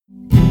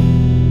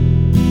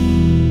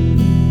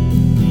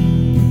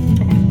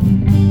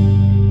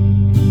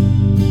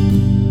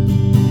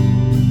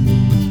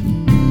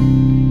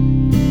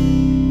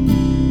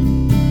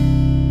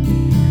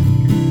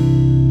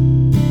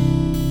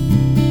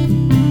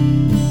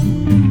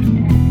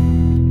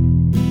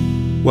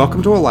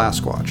Welcome to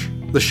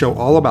Alasquatch, the show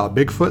all about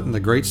Bigfoot in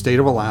the great state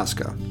of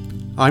Alaska.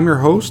 I'm your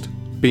host,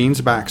 Beans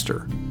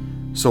Baxter.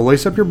 So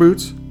lace up your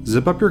boots,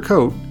 zip up your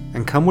coat,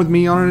 and come with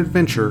me on an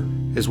adventure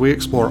as we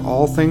explore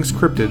all things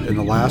cryptid in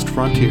the last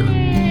frontier.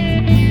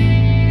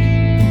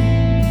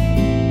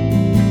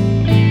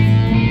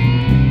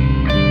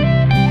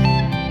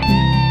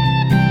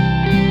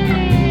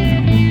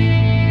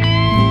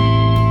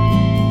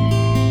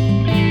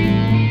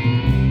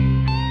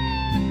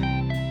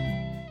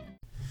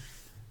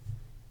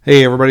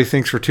 Hey everybody,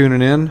 thanks for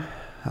tuning in.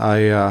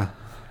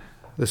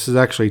 This is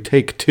actually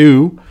take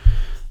 2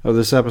 of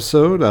this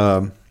episode.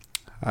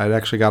 I'd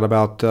actually got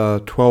about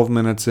 12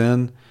 minutes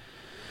in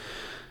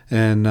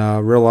and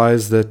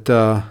realized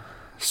that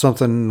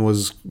something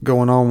was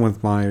going on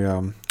with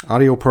my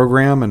audio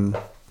program, and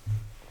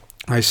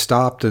I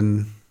stopped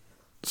and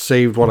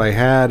saved what I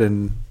had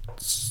and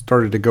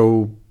started to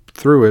go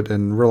through it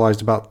and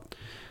realized about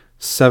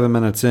 7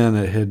 minutes in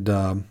it had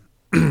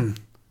it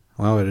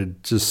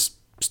had just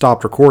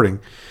stopped recording.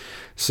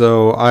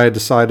 So I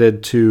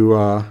decided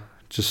to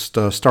just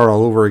start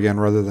all over again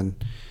rather than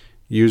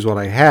use what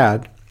I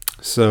had.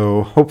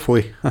 So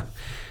hopefully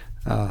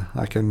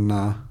I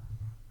can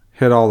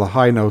hit all the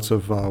high notes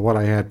of what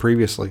I had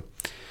previously.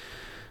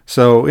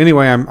 So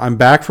anyway, I'm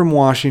back from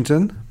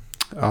Washington.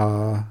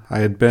 I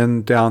had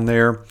been down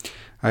there.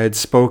 I had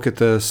spoke at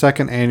the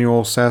second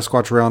annual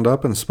Sasquatch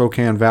Roundup in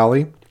Spokane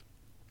Valley.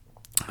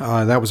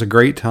 That was a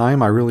great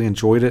time. I really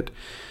enjoyed it.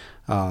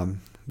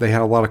 They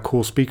had a lot of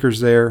cool speakers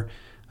there.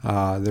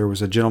 There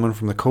was a gentleman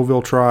from the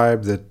Coville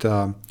tribe that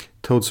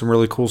told some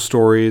really cool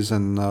stories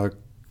and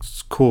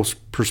cool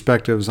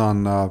perspectives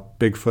on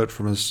Bigfoot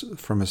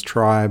from his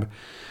tribe.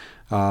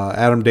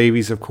 Adam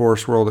Davies, of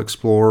course, world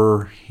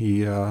explorer.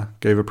 He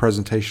gave a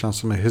presentation on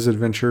some of his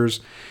adventures.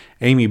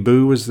 Amy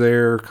Boo was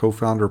there,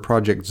 co-founder of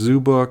Project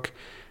Zoo Book.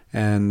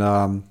 And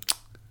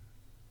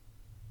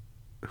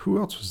who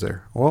else was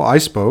there? Well, I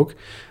spoke.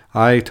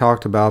 I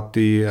talked about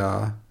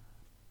the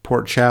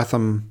Port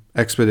Chatham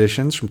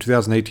expeditions from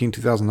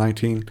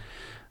 2018-2019.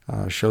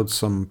 Showed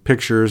some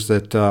pictures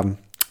that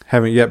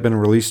haven't yet been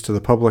released to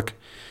the public,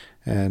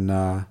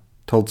 and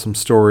told some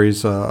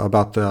stories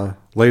about the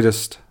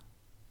latest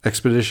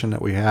expedition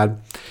that we had.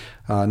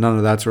 None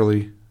of that's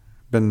really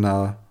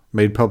been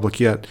made public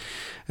yet.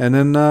 And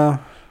then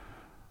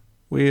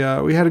we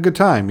had a good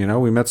time.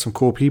 We met some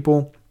cool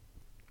people,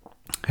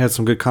 had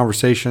some good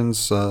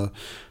conversations,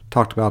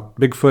 talked about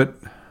Bigfoot,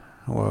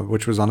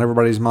 which was on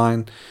everybody's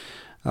mind.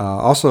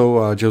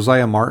 Also,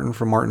 Josiah Martin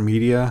from Martin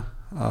Media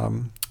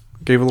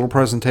gave a little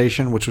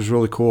presentation, which was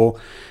really cool.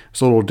 It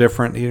was a little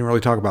different. He didn't really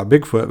talk about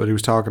Bigfoot, but he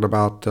was talking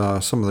about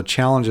some of the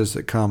challenges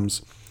that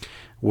comes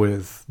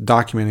with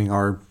documenting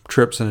our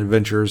trips and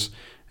adventures,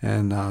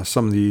 and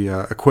some of the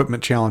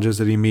equipment challenges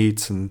that he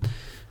meets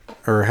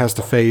or has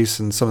to face,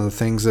 and some of the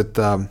things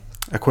that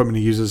equipment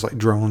he uses, like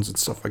drones and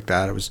stuff like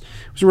that. It was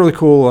a really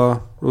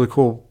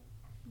cool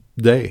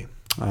day.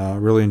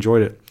 Really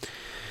enjoyed it.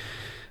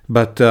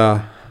 But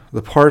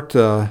the part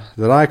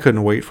that I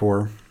couldn't wait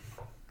for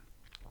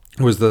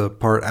was the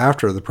part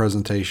after the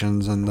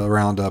presentations and the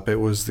roundup. It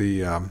was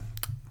the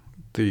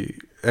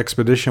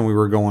expedition we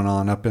were going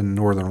on up in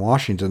northern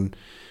Washington,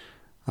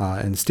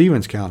 in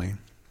Stevens County,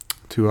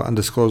 to an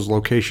undisclosed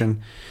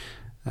location.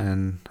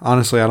 And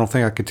honestly, I don't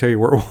think I could tell you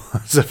where it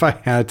was if I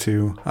had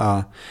to.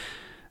 I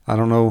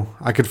don't know.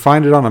 I could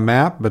find it on a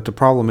map, but the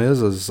problem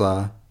is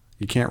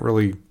you can't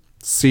really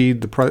see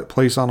the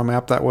place on a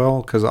map that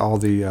well because of all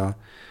the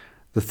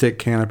thick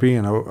canopy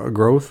and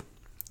growth.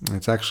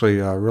 It's actually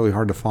really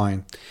hard to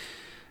find.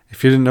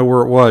 If you didn't know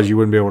where it was, you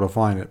wouldn't be able to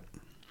find it.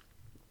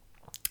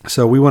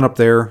 So we went up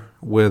there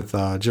with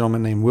a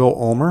gentleman named Will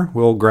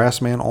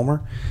Grassman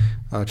Ulmer.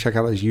 Check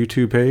out his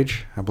YouTube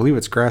page. I believe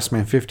it's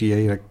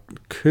Grassman58. I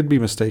could be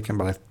mistaken,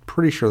 but I'm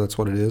pretty sure that's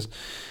what it is.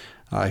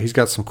 He's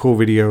got some cool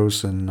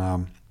videos,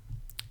 and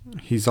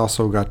he's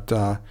also got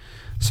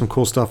some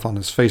cool stuff on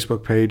his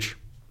Facebook page.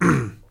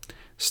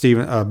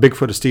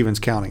 Bigfoot of Stevens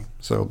County.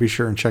 So be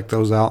sure and check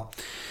those out.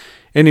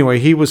 Anyway,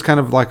 he was kind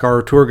of like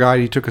our tour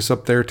guide. He took us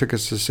up there, took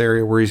us to this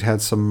area where he's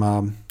had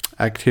some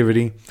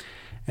activity,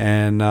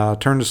 and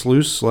turned us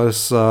loose, let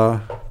us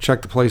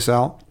check the place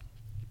out.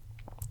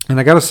 And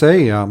I got to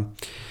say,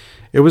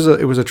 it was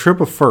a trip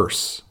of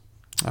firsts.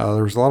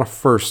 There was a lot of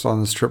firsts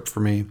on this trip for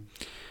me.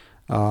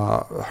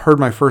 Heard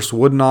my first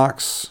wood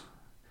knocks,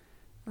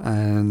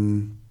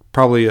 and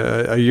probably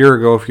a year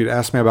ago, if you'd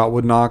asked me about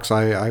wood knocks,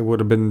 I would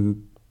have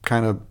been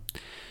kind of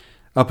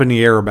up in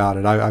the air about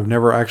it. I've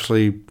never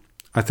actually.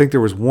 I think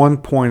there was one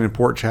point in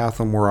Port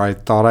Chatham where I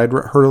thought I'd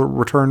heard a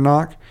return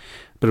knock,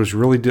 but it was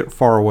really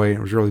far away and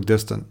it was really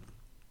distant.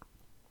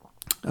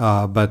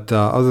 But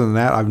other than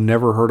that, I've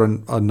never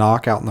heard a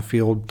knock out in the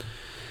field,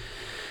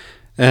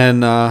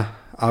 and I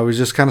was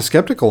just kind of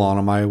skeptical on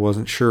them. I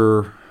wasn't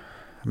sure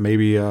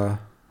maybe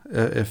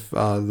if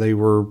they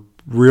were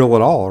real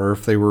at all or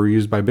if they were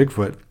used by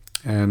Bigfoot.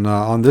 And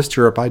on this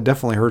trip, I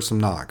definitely heard some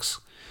knocks.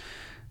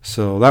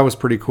 So that was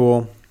pretty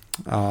cool.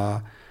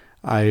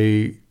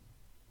 I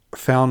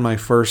found my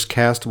first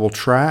castable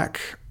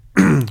track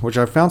which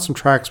I've found some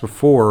tracks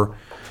before,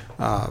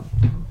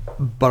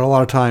 but a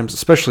lot of times,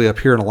 especially up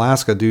here in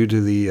Alaska, due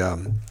to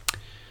the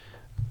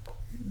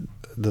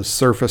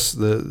surface,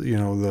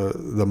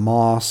 the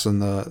moss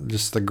and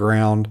just the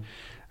ground,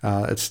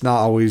 it's not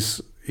always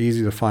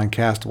easy to find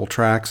castable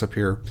tracks up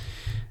here.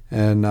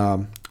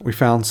 And we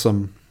found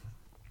some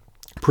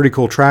pretty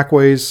cool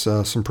trackways,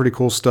 some pretty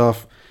cool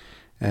stuff,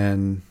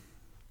 and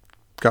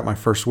got my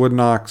first wood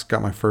knocks,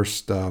 got my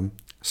first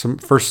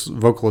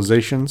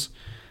vocalizations.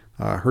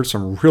 Heard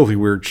some really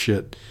weird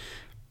shit,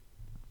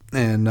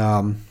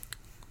 and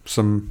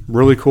some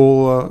really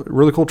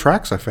cool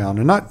tracks I found,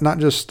 and not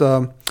just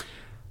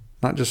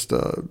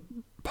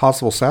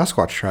possible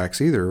Sasquatch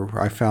tracks either.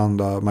 I found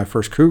my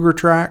first cougar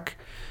track.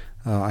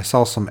 I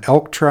saw some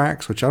elk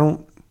tracks, which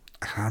I'm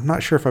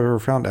not sure if I've ever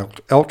found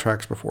elk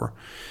tracks before,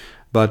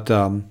 but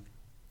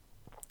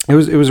it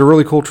was a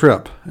really cool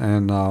trip,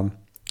 and I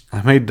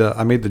made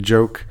the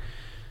joke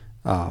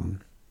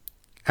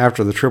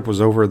after the trip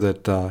was over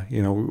that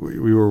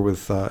we were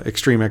with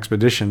Extreme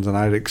Expeditions, and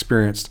I had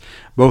experienced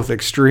both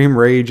extreme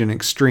rage and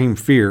extreme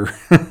fear,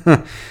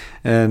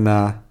 and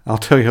I'll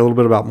tell you a little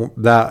bit about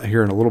that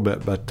here in a little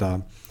bit. But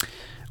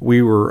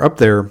we were up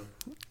there,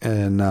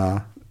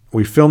 and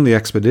we filmed the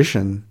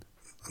expedition,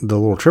 the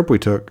little trip we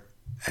took,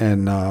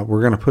 and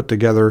we're going to put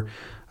together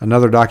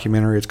another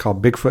documentary. It's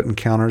called Bigfoot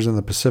Encounters in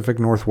the Pacific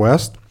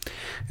Northwest.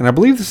 And I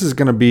believe this is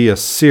going to be a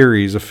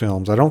series of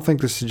films. I don't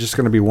think this is just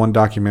going to be one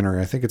documentary.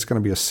 I think it's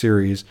going to be a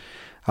series.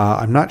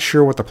 I'm not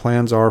sure what the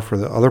plans are for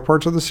the other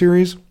parts of the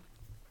series.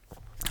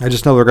 I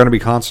just know they're going to be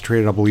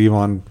concentrated, I believe,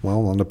 on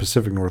the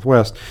Pacific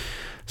Northwest.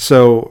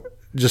 So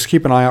just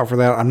keep an eye out for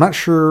that. I'm not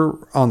sure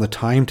on the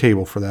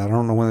timetable for that. I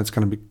don't know when it's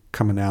going to be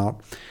coming out.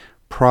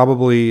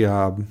 Probably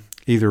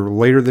either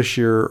later this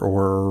year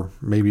or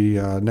maybe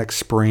next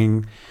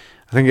spring.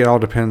 I think it all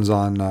depends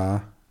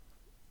on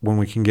when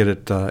we can get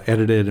it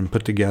edited and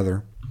put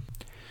together.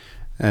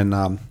 And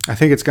I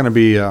think it's going to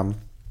be a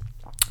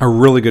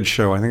really good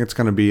show. I think it's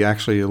going to be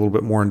actually a little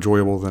bit more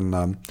enjoyable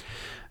than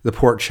the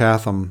Port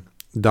Chatham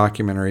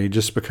documentary,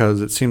 just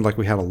because it seemed like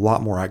we had a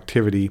lot more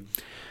activity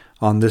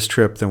on this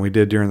trip than we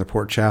did during the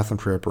Port Chatham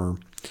trip, or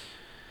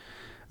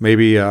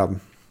maybe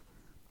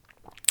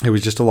it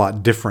was just a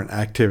lot different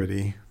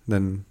activity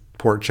than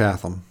Port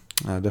Chatham.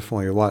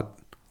 Definitely a lot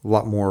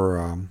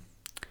more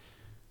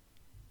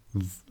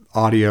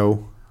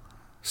audio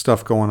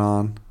stuff going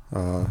on,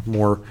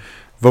 more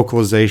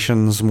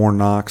vocalizations, more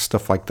knocks,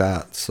 stuff like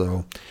that.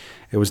 So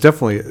it was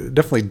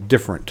definitely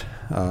different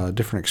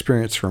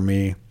experience for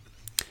me,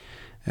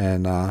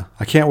 and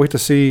I can't wait to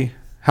see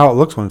how it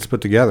looks when it's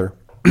put together.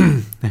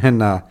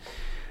 And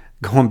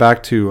going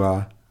back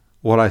to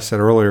what I said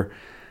earlier,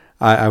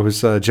 I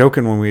was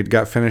joking when we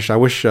got finished. I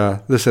wish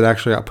this had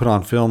actually got put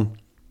on film.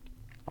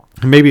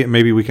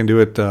 Maybe we can do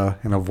it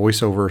in a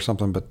voiceover or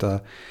something. But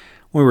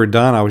when we were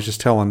done, I was just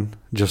telling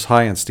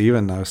Josiah and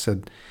Steven, I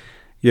said,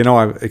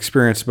 I've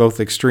experienced both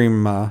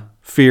extreme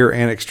fear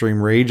and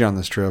extreme rage on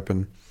this trip.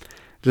 And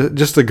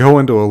just to go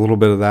into a little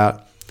bit of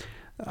that,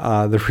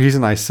 the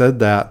reason I said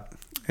that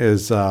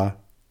is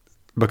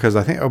because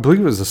I believe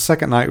it was the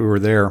second night we were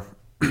there.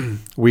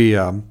 We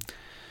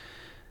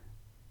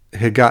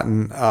had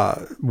gotten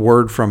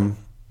word from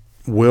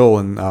Will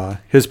and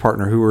his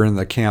partner, who were in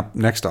the camp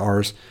next to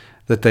ours,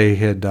 that they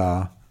had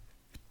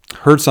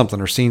heard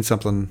something or seen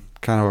something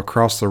kind of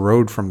across the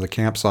road from the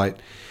campsite.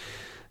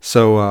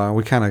 So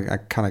I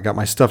kind of got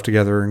my stuff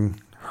together and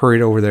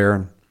hurried over there,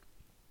 and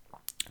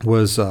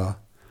was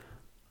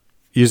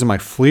using my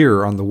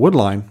FLIR on the wood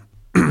line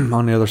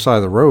on the other side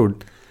of the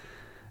road.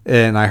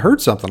 And I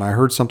heard something. I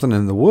heard something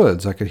in the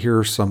woods. I could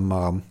hear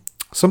some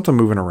something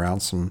moving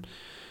around, some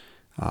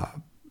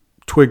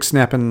twig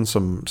snapping,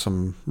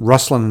 some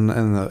rustling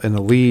in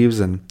the leaves,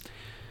 and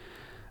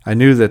I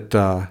knew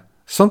that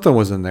something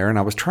was in there. And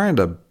I was trying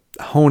to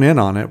hone in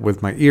on it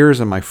with my ears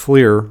and my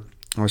FLIR.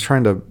 I was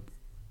trying to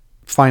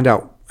find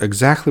out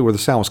exactly where the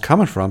sound was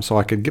coming from, so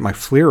I could get my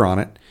FLIR on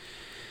it.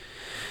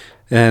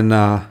 And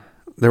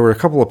there were a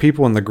couple of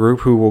people in the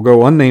group who will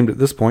go unnamed at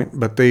this point,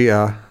 but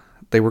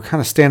they were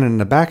kind of standing in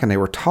the back, and they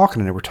were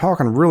talking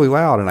really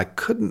loud, and I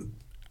couldn't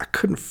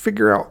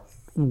figure out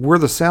where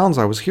the sounds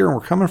I was hearing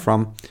were coming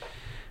from.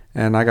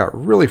 And I got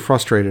really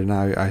frustrated, and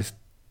I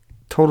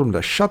told them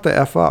to shut the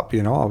F up.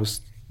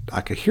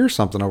 I could hear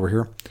something over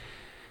here.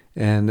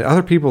 And the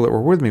other people that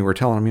were with me were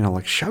telling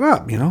them, shut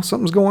up,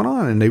 something's going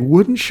on. And they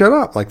wouldn't shut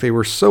up. Like, they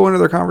were so into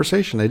their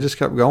conversation. They just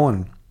kept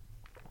going.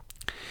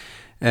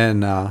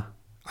 And I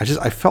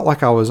felt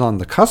like I was on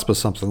the cusp of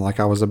something, like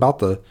I was about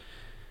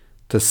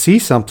to see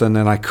something,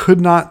 and I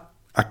could not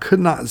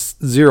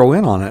zero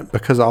in on it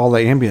because of all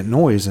the ambient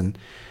noise. And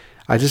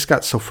I just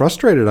got so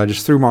frustrated. I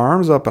just threw my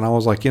arms up, and I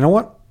was like, you know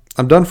what?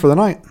 I'm done for the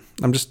night.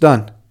 I'm just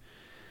done.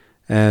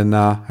 And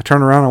I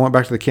turned around and went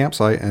back to the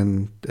campsite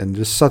and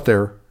just sat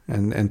there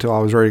until I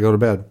was ready to go to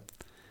bed.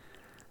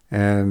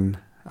 And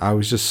I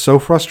was just so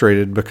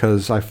frustrated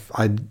because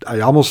I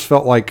almost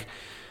felt like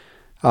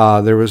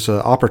there was an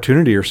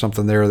opportunity or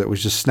something there that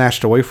was just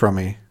snatched away from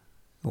me.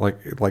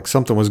 Like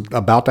something was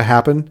about to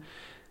happen,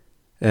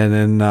 and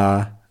then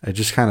it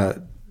just kind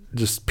of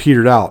just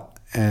petered out.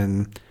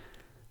 And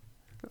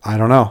I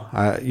don't know.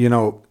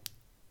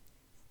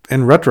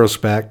 In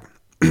retrospect,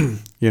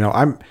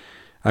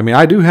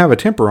 I do have a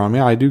temper on me.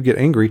 I do get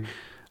angry,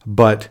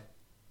 but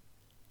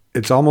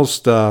it's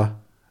almost, I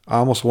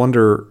almost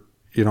wonder,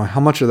 how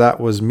much of that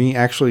was me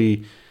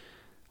actually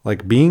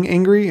like being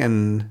angry,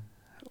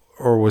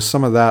 or was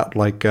some of that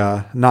like,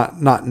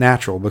 not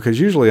natural, because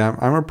usually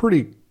I'm a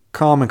pretty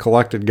calm and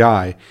collected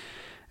guy.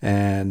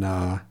 And,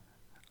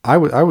 I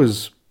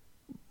was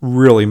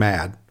really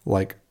mad,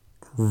 like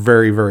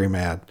very, very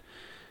mad.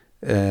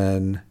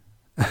 And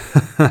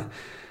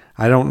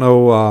I don't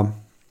know,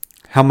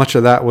 how much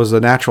of that was a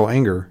natural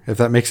anger, if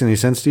that makes any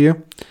sense to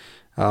you.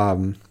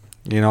 I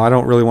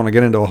don't really want to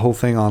get into a whole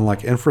thing on like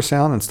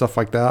infrasound and stuff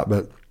like that,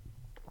 but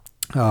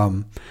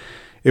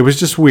it was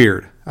just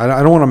weird. I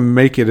don't want to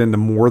make it into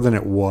more than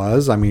it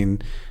was. I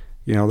mean,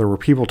 there were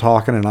people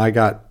talking and I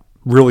got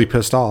really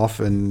pissed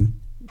off, and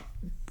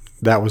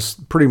that was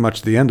pretty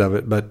much the end of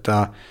it. But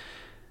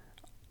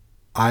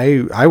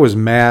I was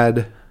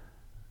mad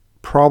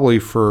probably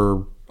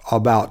for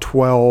about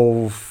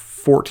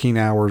 14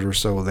 hours or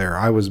so there.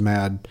 I was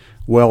mad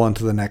well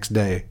into the next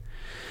day.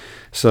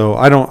 So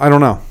I don't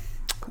know.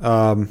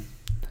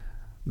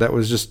 That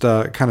was just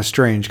kind of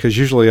strange, because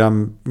usually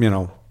I'm,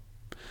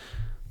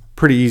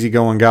 pretty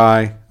easygoing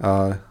guy,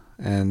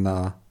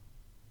 and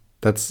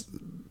that's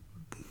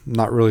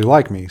not really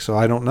like me. So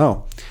I don't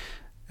know.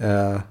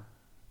 The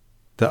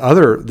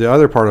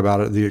other part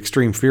about it, the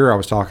extreme fear I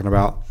was talking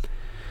about,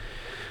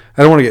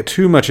 I don't want to get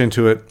too much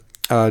into it,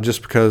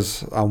 just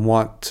because I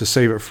want to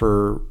save it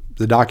for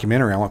the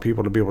documentary. I want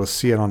people to be able to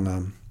see it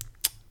on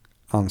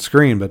the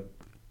screen. But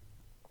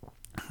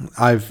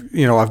I've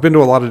been to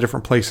a lot of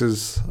different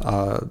places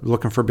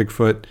looking for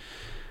Bigfoot,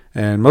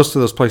 and most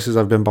of those places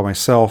I've been by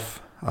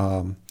myself.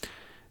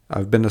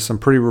 I've been to some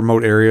pretty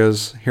remote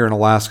areas here in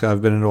Alaska.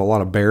 I've been into a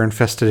lot of bear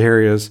infested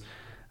areas,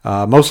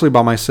 mostly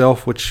by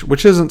myself,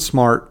 which isn't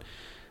smart,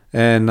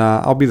 and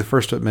I'll be the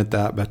first to admit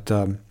that. But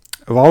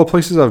of all the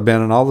places I've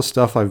been and all the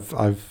stuff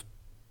I've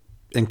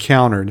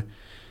encountered,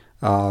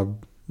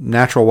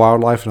 natural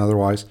wildlife and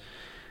otherwise,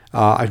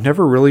 I've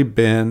never really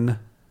been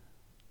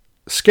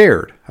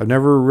scared. I've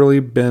never really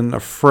been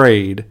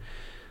afraid.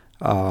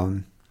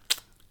 I've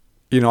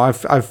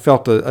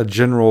felt a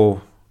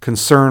general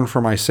concern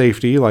for my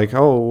safety, like,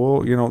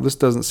 oh, well, this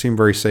doesn't seem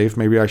very safe.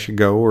 Maybe I should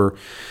go, or,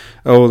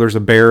 oh, there's a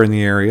bear in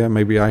the area.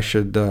 Maybe I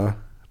should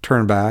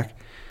turn back.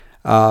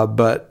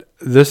 But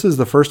this is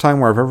the first time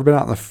where I've ever been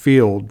out in the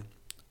field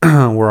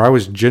where I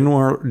was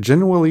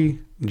generally,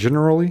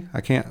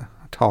 I can't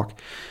talk,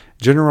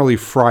 generally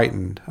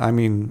frightened. I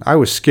mean, I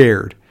was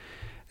scared.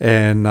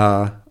 And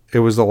it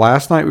was the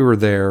last night we were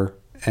there,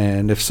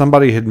 and if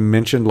somebody had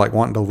mentioned like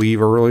wanting to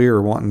leave early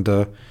or wanting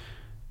to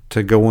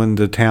go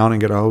into town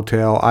and get a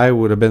hotel, I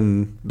would have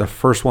been the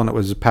first one that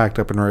was packed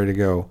up and ready to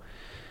go.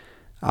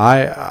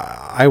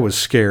 I was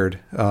scared.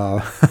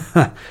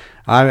 I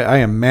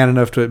am man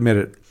enough to admit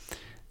it.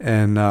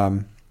 And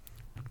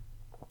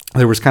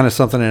there was kind of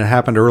something that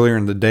happened earlier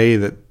in the day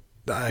that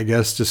I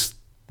guess just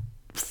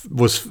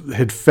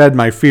had fed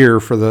my fear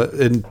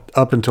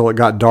up until it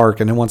got dark.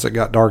 And then once it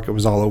got dark, it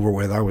was all over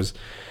with. I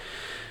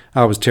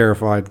was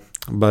terrified.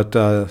 But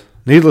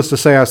needless to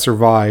say, I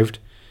survived.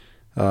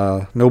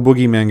 No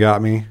boogeyman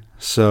got me.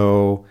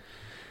 So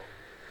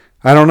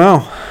I don't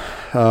know.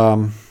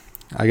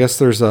 I guess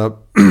there's a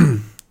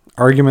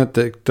argument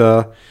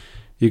that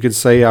you could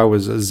say I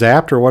was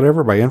zapped or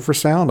whatever by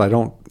infrasound.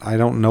 I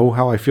don't know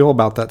how I feel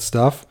about that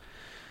stuff.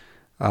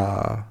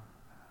 To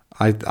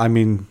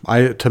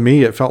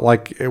me, it felt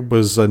like it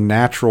was a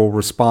natural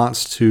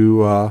response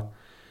to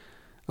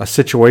a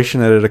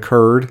situation that had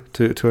occurred,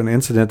 to an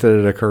incident that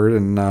had occurred,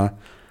 and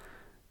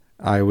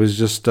I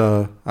was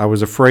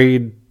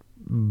afraid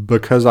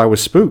because I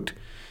was spooked.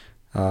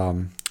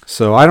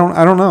 So I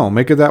don't know.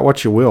 Make of that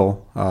what you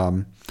will.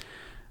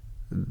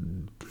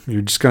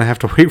 You're just going to have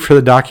to wait for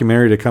the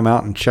documentary to come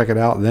out and check it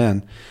out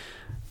then.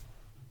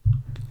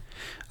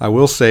 I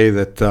will say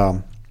that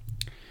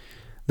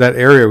that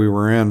area we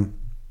were in,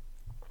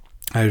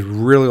 I'd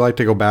really like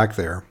to go back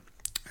there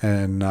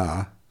and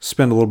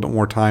spend a little bit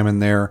more time in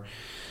there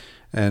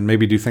and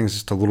maybe do things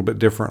just a little bit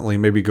differently.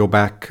 Maybe go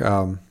back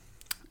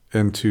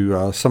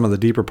into some of the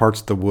deeper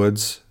parts of the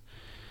woods,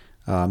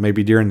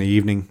 maybe during the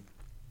evening.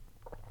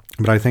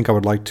 But I think I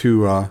would like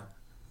to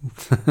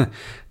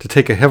to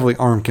take a heavily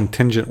armed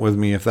contingent with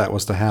me if that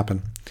was to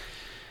happen.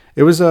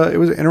 It was an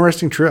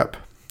interesting trip.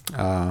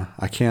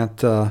 I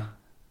can't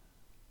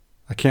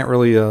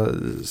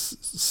really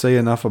say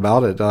enough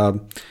about it.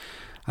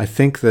 I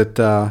think that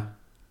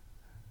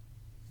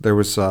there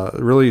was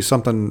really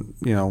something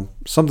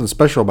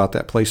special about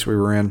that place we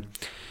were in,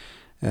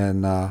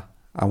 and I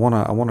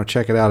wanna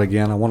check it out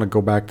again. I want to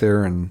go back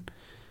there and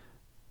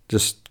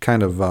just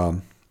kind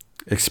of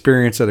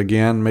experience it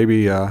again.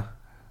 Maybe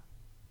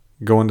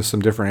go into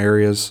some different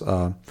areas.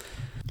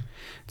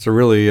 It's a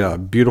really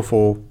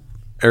beautiful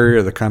area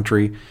of the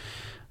country.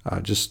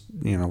 Just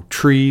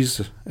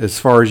trees as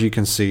far as you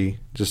can see.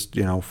 Just,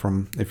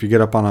 from if you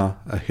get up on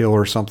a hill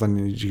or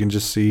something, you can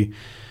just see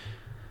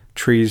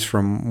trees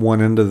from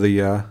one end of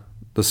the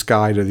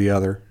sky to the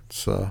other.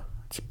 It's a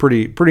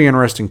pretty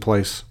interesting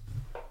place.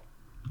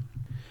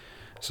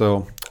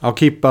 So I'll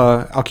keep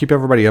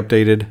everybody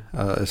updated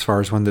as far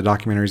as when the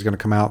documentary is going to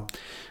come out.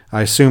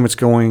 I assume it's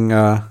going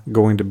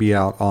to be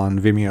out on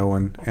Vimeo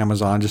and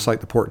Amazon, just like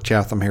the Port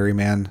Chatham Hairy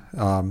Man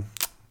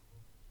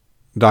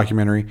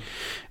documentary,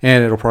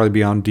 and it'll probably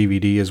be on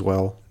DVD as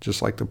well,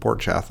 just like the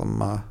Port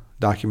Chatham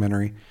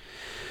documentary.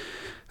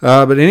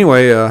 But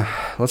anyway,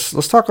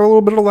 let's talk a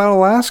little bit about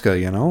Alaska.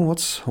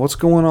 What's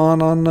going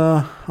on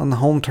the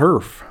home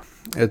turf.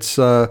 It's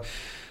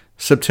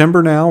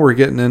September now. We're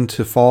getting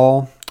into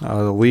fall.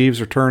 The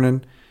leaves are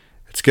turning.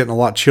 It's getting a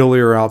lot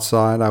chillier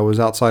outside. I was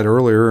outside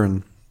earlier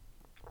and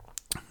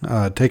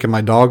taking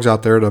my dogs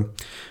out there to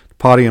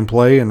potty and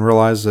play, and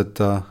realized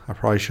that I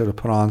probably should have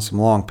put on some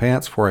long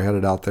pants before I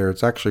headed out there.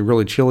 It's actually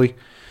really chilly.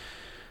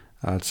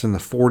 It's in the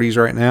 40s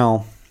right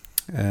now,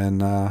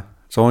 and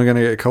it's only going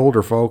to get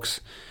colder,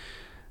 folks.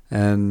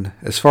 And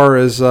as far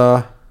as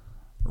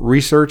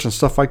research and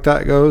stuff like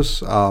that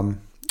goes, I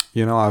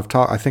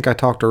think I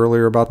talked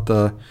earlier about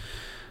the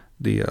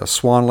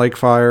Swan Lake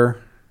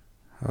fire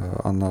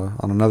on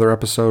another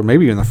episode.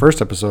 Maybe in the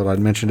first episode I'd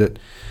mentioned it.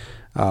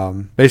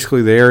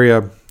 Basically, the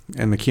area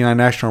in the Kenai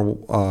National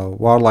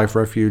Wildlife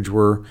Refuge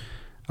where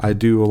I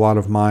do a lot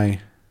of my,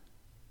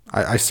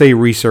 I say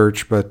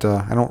research, but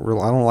I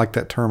don't like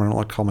that term. I don't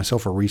like to call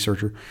myself a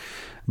researcher,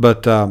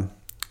 but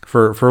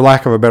for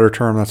lack of a better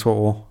term, that's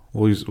what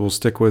we'll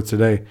stick with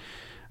today.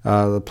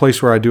 The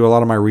place where I do a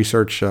lot of my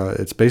research,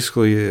 it's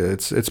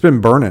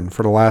been burning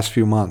for the last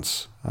few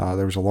months.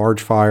 There was a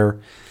large fire.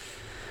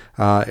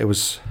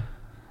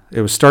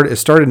 It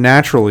started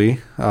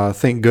naturally.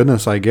 Thank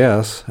goodness, I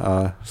guess.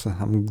 So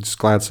I'm just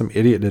glad some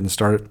idiot didn't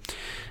start it.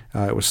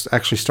 It was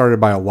actually started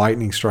by a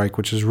lightning strike,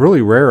 which is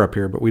really rare up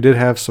here. But we did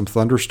have some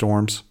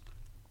thunderstorms,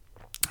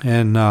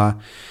 and a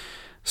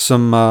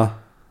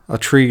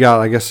tree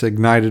got, I guess,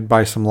 ignited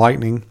by some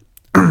lightning,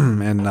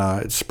 and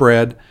it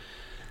spread.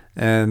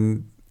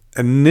 And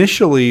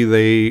initially,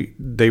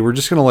 they were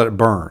just going to let it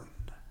burn.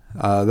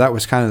 That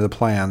was kind of the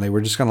plan. They were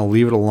just going to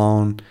leave it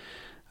alone.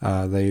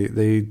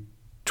 They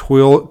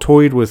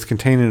toyed with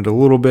containing it a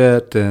little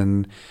bit,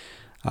 and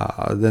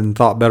then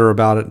thought better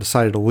about it and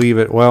decided to leave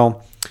it.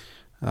 Well,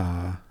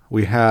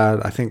 we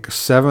had, I think,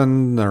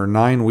 7 or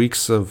 9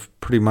 weeks of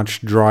pretty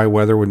much dry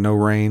weather with no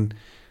rain.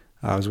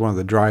 It was one of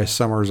the driest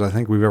summers I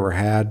think we've ever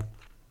had.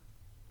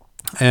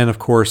 And of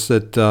course,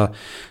 it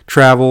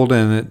traveled,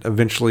 and it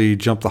eventually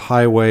jumped the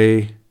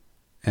highway,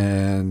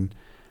 and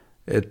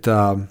it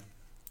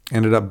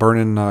ended up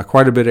burning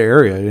quite a bit of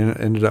area. It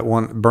ended up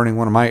burning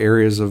one of my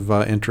areas of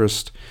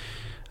interest,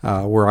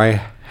 where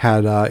I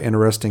had an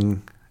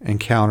interesting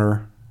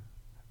encounter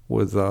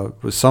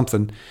with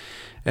something.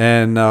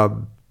 And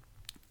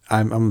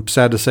I'm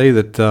sad to say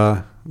that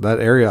that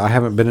area, I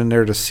haven't been in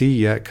there to see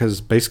yet,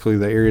 because basically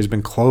the area's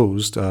been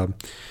closed.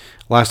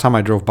 Last time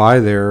I drove by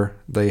there,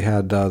 they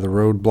had the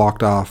road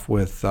blocked off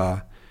with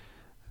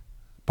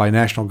by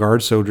National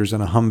Guard soldiers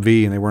in a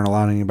Humvee, and they weren't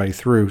allowing anybody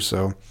through.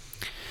 So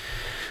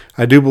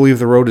I do believe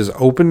the road is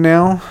open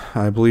now.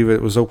 I believe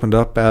it was opened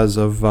up as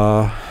of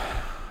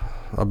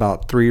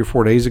about 3 or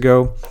 4 days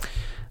ago.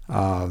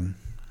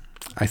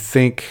 I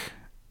think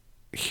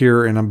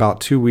here in about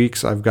 2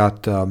 weeks, I've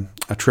got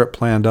a trip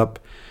planned up,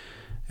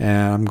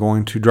 and I'm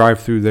going to drive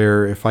through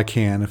there if I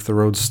can, if the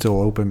road's still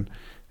open,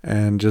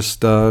 and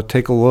just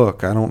take a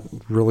look. I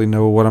don't really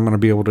know what I'm going to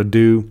be able to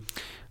do.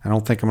 I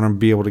don't think I'm going to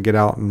be able to get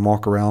out and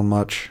walk around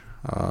much,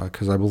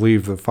 because I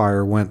believe the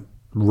fire went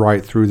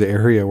right through the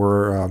area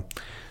where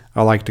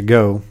I like to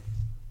go.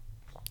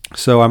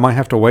 So I might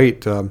have to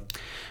wait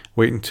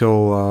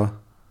until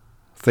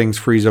things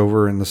freeze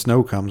over and the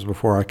snow comes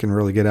before I can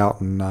really get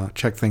out and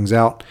check things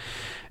out.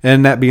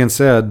 And that being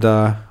said,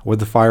 with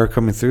the fire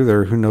coming through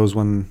there, who knows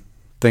when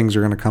things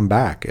are going to come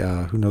back?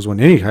 Who knows when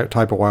any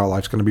type of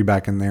wildlife's going to be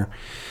back in there?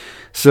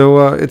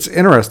 So it's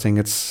interesting.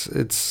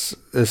 It's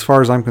as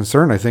far as I'm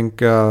concerned, I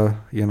think as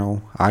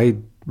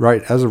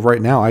of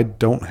right now, I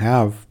don't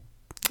have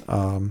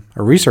a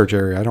research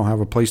area. I don't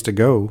have a place to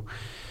go.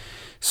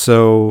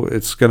 So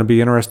it's going to be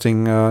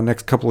interesting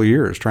next couple of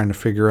years trying to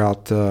figure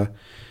out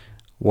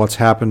what's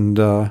happened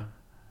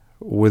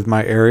with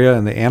my area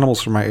and the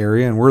animals from my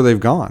area and where they've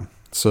gone.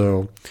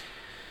 So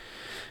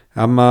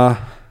I'm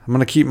going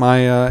to keep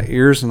my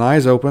ears and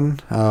eyes open.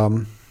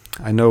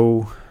 I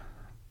know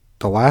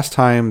the last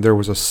time there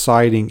was a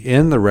sighting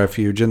in the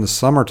refuge in the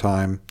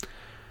summertime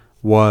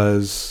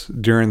was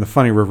during the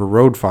Funny River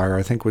Road fire,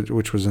 I think,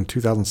 which was in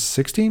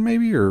 2016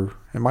 maybe, or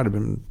it might have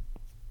been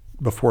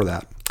before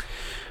that.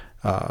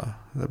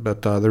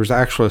 But there was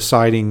actually a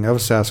sighting of a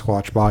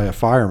Sasquatch by a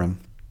fireman.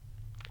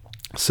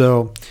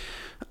 So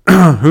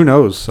who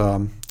knows?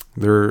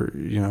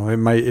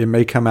 It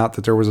may come out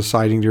that there was a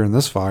sighting during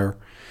this fire,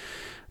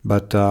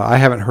 but I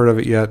haven't heard of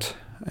it yet.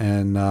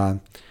 And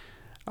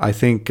I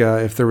think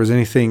if there was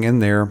anything in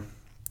there,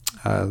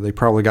 they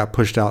probably got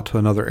pushed out to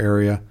another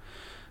area.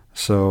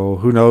 So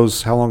who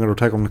knows how long it'll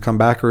take them to come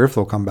back or if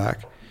they'll come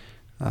back.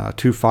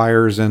 2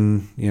 fires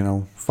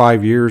in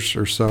 5 years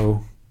or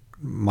so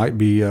might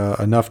be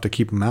enough to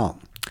keep them out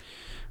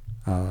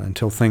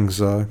until things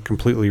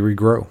completely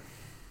regrow.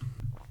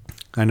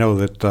 I know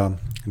that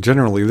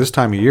generally this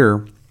time of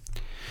year,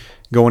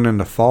 going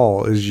into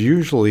fall, is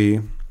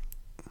usually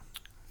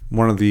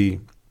one of the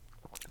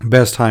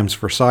best times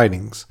for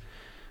sightings.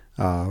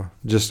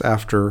 Just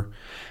after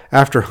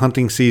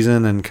hunting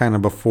season and kind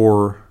of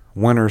before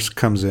winter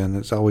comes in,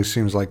 it always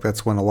seems like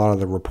that's when a lot of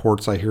the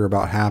reports I hear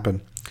about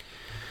happen.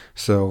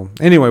 So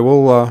anyway,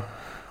 we'll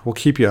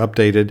keep you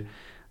updated.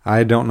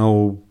 I don't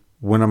know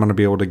when I'm going to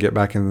be able to get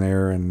back in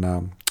there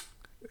and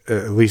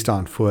at least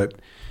on foot.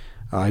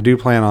 I do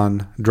plan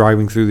on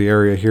driving through the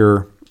area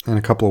here in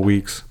a couple of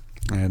weeks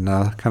and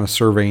kind of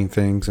surveying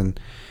things, and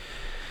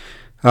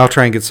I'll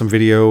try and get some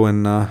video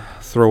and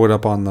throw it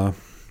up on the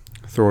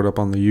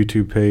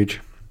YouTube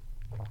page.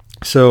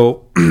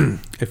 So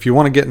if you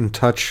want to get in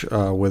touch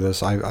with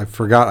us, I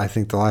forgot, I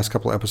think, the last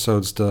couple of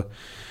episodes to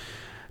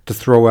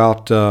throw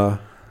out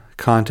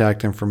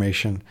contact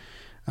information.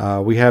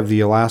 We have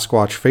the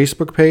Alasquatch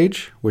Facebook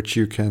page, which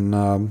you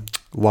can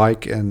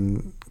like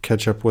and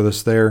catch up with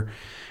us there.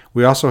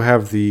 We also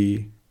have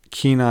the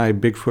Kenai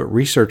Bigfoot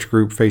Research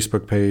Group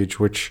Facebook page,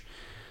 which,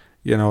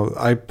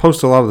 I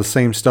post a lot of the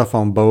same stuff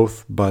on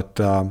both, but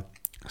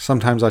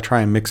sometimes I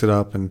try and mix it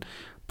up and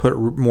put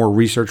more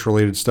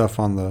research-related stuff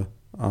on the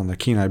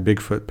Kenai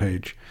Bigfoot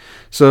page.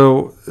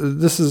 So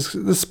this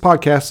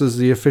podcast is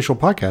the official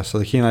podcast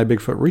of the Kenai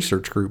Bigfoot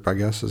Research Group, I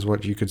guess is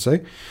what you could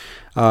say.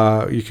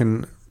 You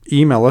can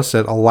email us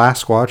at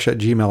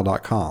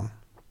alasquatch@gmail.com.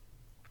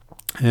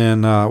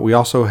 And we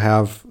also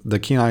have the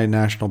Kenai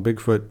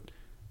Bigfoot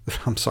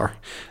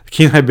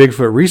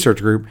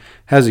Research Group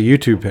has a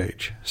YouTube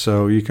page.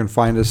 So you can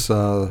find us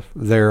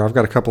there. I've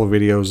got a couple of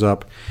videos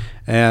up,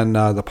 and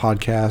the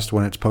podcast,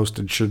 when it's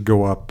posted, should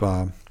go up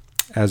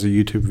as a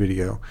YouTube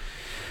video.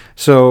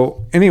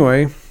 So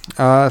anyway,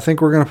 I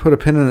think we're going to put a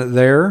pin in it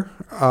there.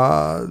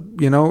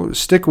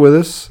 Stick with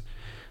us.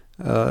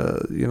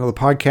 The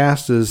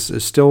podcast is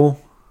still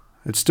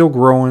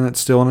growing. It's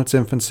still in its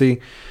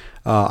infancy.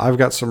 I've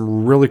got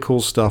some really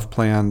cool stuff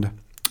planned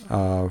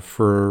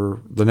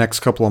for the next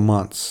couple of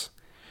months,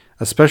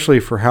 especially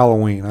for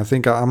Halloween. I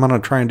think I'm going to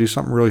try and do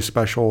something really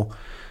special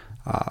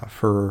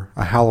for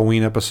a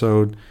Halloween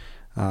episode.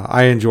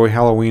 I enjoy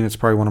Halloween. It's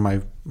probably one of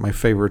my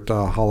favorite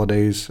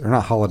holidays, or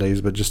not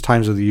holidays, but just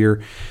times of the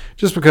year,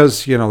 just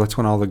because, that's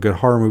when all the good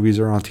horror movies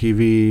are on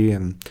TV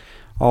and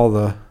all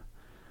the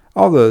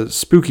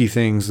spooky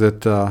things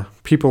that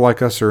people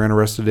like us are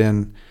interested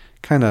in.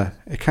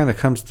 It kind of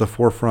comes to the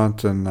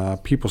forefront,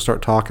 and people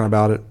start talking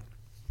about it.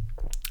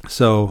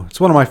 So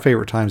it's one of my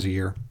favorite times of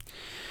year.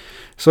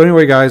 So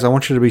anyway, guys, I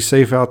want you to be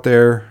safe out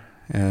there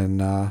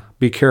and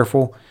be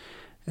careful.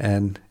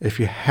 And if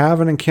you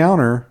have an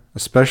encounter,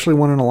 especially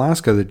one in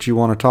Alaska, that you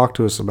want to talk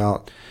to us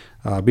about,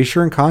 be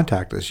sure and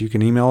contact us. You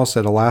can email us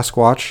at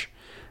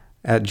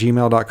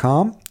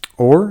alasquatch@gmail.com,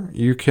 or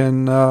you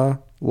can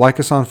like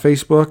us on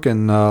Facebook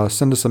and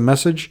send us a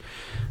message.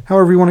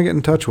 However you want to get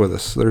in touch with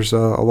us. There's a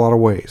lot of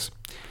ways.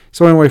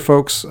 So anyway,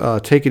 folks,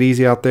 take it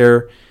easy out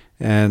there,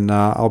 and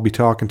I'll be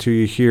talking to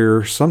you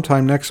here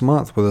sometime next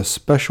month with a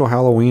special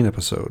Halloween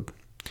episode.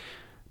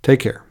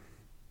 Take care.